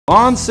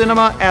On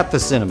Cinema at the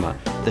Cinema,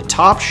 the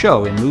top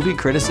show in movie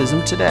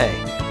criticism today.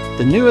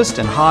 The newest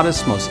and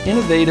hottest, most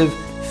innovative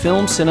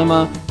film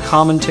cinema,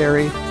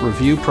 commentary,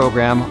 review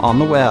program on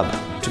the web.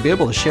 To be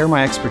able to share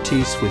my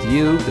expertise with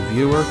you, the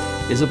viewer,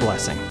 is a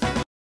blessing.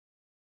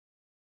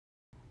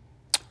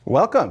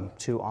 Welcome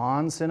to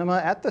On Cinema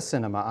at the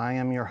Cinema. I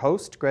am your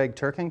host, Gregg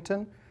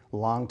Turkington,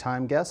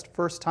 longtime guest,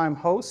 first-time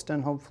host,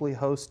 and hopefully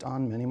host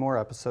on many more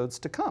episodes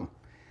to come.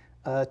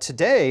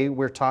 Today,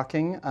 we're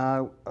talking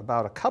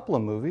about a couple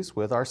of movies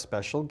with our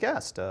special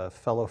guest, a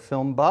fellow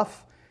film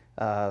buff,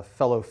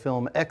 fellow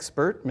film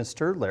expert,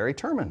 Mr. Larry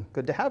Terman.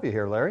 Good to have you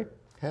here, Larry.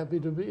 Happy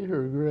to be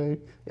here, Gregg.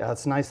 Yeah,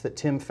 it's nice that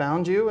Tim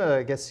found you.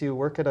 I guess you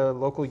work at a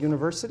local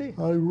university?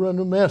 I run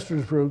a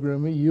master's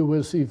program at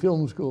USC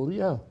Film School,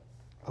 yeah.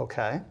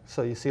 Okay,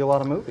 so you see a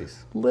lot of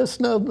movies. Less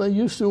now than I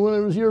used to when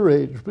I was your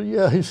age, but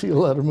yeah, I see a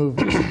lot of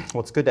movies.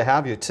 Well, it's good to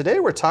have you. Today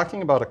we're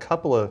talking about a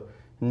couple of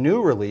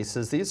new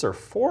releases. These are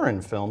foreign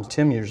films.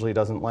 Tim usually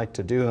doesn't like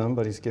to do them,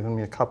 but he's given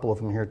me a couple of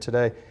them here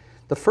today.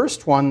 The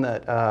first one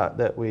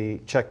that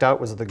we checked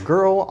out was The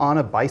Girl on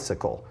a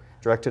Bicycle,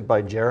 directed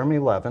by Jeremy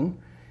Levin.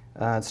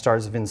 It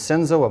stars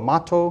Vincenzo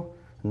Amato,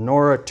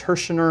 Nora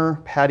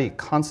Terschener, Patty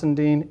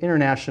Considine,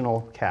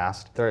 international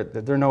cast.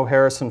 They're no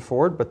Harrison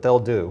Ford, but they'll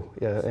do.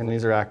 Yeah, and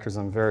these are actors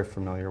I'm very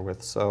familiar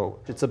with. So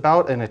it's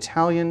about an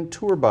Italian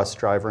tour bus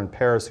driver in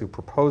Paris who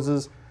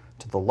proposes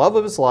to the love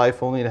of his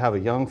life only to have a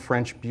young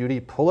French beauty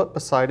pull up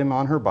beside him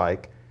on her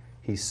bike.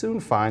 He soon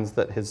finds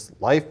that his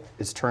life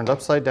is turned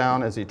upside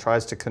down as he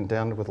tries to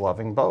contend with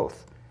loving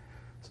both.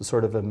 So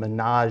sort of a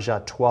ménage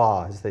à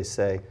trois, as they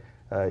say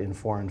in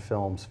foreign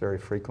films very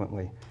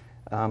frequently.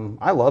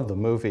 I love the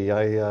movie.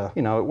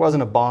 You know, it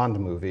wasn't a Bond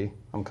movie.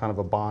 I'm kind of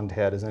a Bond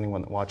head, as anyone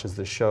that watches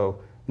this show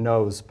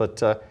knows,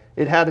 but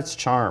it had its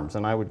charms,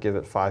 and I would give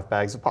it 5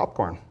 bags of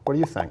popcorn. What do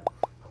you think?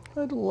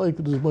 I don't like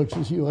it as much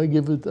as you. I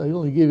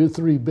only gave it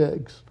 3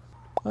 bags.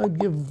 I'd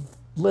give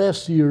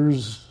last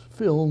year's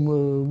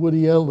film,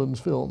 Woody Allen's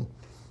film.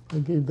 I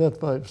gave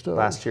that 5 stars.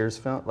 Last year's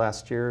film?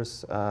 Last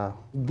year's?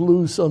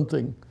 Blue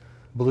Something.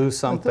 Blue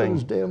Something. I thought it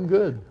was damn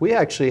good. We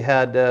actually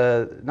had,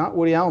 not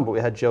Woody Allen, but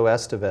we had Joe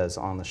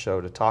Estevez on the show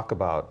to talk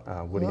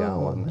about Woody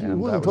Allen. Do you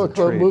want to talk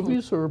about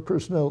movies or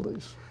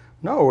personalities?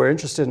 No, we're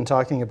interested in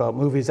talking about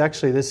movies.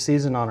 Actually, this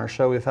season on our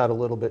show, we've had a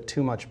little bit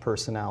too much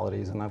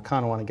personalities, and I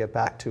kind of want to get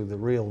back to the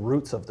real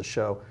roots of the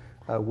show,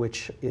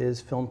 which is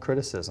film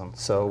criticism.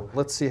 So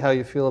let's see how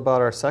you feel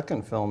about our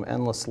second film,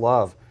 Endless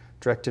Love,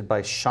 directed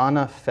by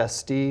Shauna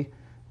Festi,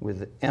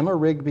 with Emma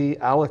Rigby,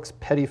 Alex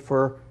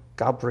Pettyfer,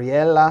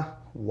 Gabriella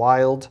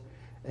Wilde,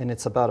 and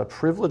it's about a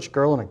privileged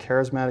girl and a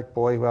charismatic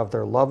boy who have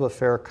their love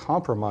affair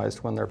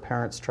compromised when their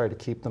parents try to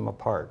keep them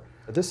apart.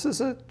 This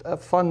is a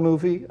fun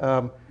movie.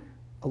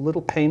 A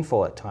little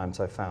painful at times,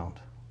 I found,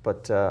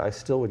 but I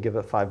still would give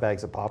it 5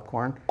 bags of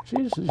popcorn.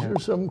 Jesus, you're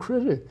some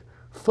critic.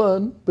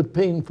 Fun, but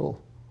painful.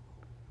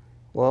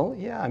 Well,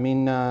 yeah, I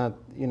mean,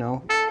 you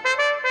know.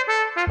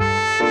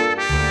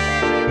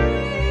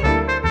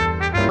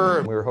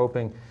 We were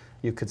hoping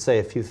you could say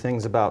a few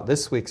things about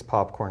this week's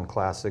popcorn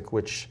classic,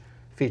 which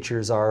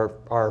features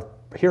our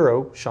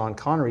hero, Sean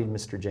Connery,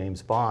 Mr.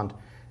 James Bond.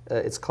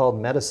 It's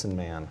called Medicine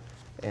Man,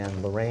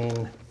 and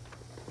Lorraine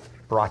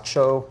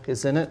Braccio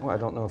is in it. I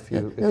don't know if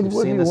you've seen this one. And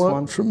what do you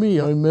want from me?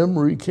 My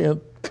memory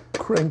can't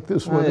crank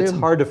this one in. It's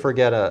hard to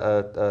forget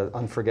an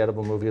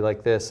unforgettable movie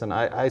like this, and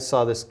I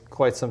saw this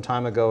quite some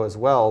time ago as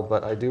well,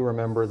 but I do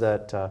remember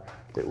that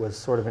it was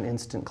sort of an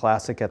instant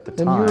classic at the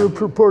time. And you're a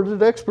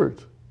purported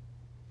expert.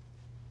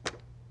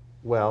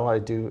 Well, I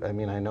do. I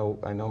mean, I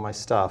know my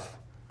stuff.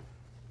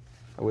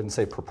 I wouldn't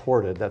say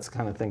purported. That's the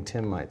kind of thing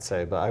Tim might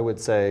say, but I would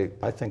say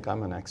I think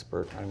I'm an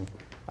expert.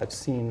 I've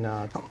seen,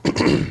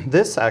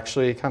 this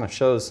actually kind of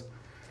shows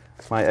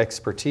my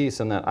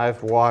expertise in that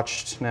I've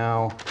watched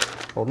now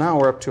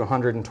we're up to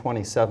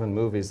 127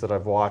 movies that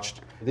I've watched.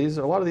 A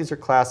lot of these are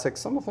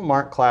classics. Some of them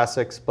aren't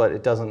classics, but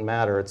it doesn't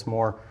matter. It's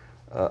more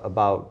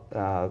about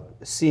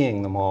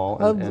seeing them all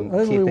and I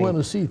only want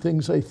to see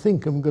things I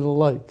think I'm going to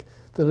like,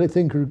 and I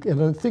think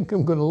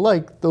I'm going to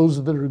like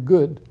those that are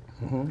good.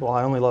 Mm-hmm. Well,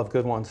 I only love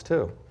good ones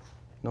too.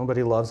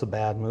 Nobody loves a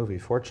bad movie.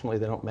 Fortunately,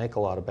 they don't make a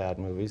lot of bad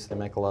movies. They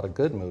make a lot of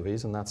good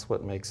movies, and that's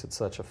what makes it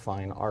such a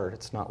fine art.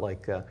 It's not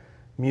like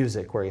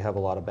music where you have a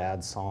lot of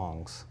bad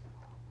songs.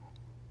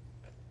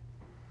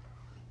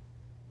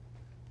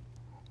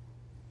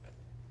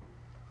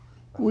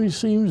 We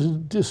seem to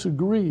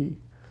disagree,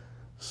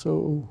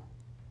 so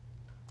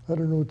I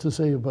don't know what to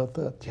say about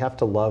that. You have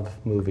to love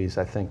movies,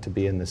 I think, to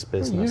be in this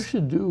business. You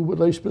should do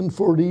what I spent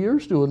 40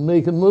 years doing,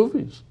 making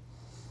movies.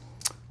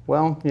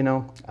 Well, you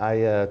know,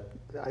 I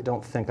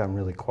don't think I'm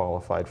really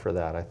qualified for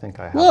that. I think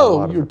I have a lot of...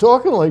 Well, you're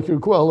talking like you're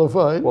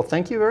qualified. Well,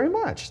 thank you very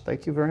much.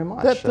 Thank you very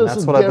much. That and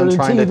that's what I've been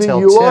trying to tell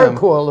you Tim. are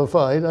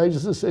qualified. I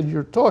just said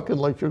you're talking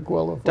like you're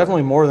qualified.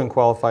 Definitely more than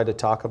qualified to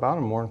talk about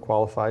and more than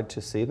qualified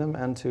to see them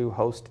and to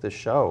host this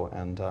show.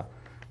 And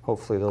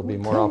hopefully there'll be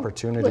more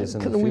opportunities in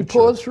the future. Can we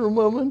pause for a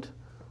moment?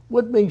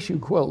 What makes you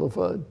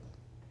qualified?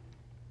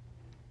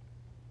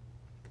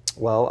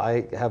 Well,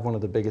 I have one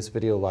of the biggest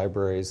video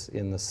libraries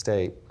in the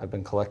state. I've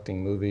been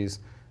collecting movies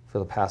for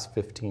the past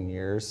 15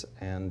 years,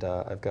 and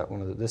I've got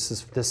one of the,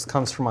 this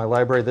comes from my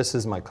library. This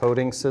is my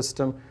coding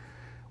system.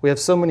 We have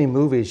so many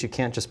movies, you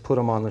can't just put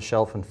them on the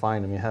shelf and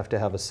find them. You have to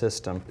have a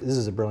system. This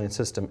is a brilliant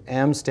system.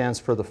 M stands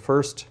for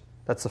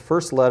that's the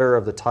first letter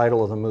of the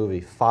title of the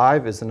movie.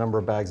 5 is the number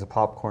of bags of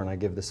popcorn I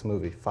give this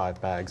movie, 5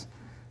 bags.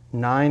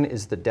 9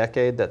 is the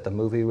decade that the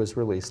movie was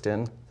released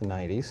in, the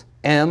 90s.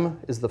 M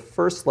is the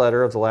first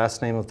letter of the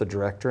last name of the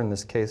director, in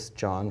this case,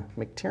 John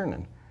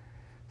McTiernan.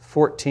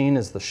 14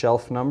 is the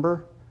shelf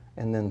number,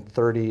 and then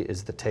 30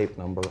 is the tape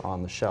number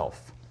on the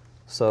shelf.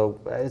 So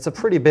it's a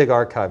pretty big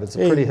archive. It's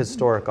a pretty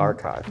historic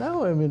archive.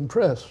 Now I'm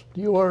impressed.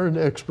 You are an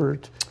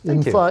expert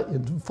in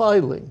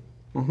filing.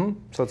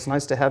 So it's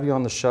nice to have you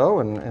on the show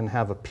and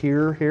have a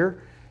peer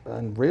here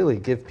and really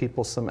give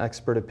people some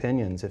expert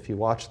opinions. If you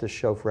watch this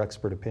show for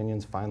expert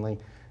opinions, finally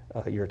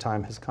your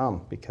time has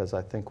come, because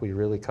I think we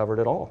really covered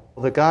it all.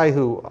 The guy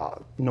who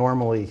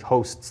normally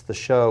hosts the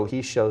show,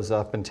 he shows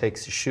up and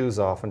takes his shoes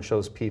off and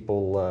shows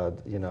people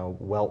you know,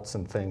 welts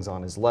and things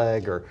on his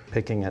leg, or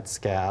picking at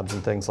scabs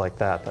and things like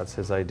that. That's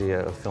his idea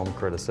of film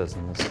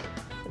criticism, is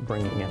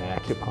bringing in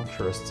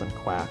acupuncturists and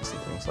quacks and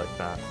things like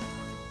that.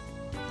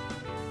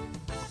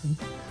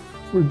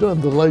 We're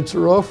done. The lights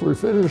are off. We're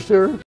finished here.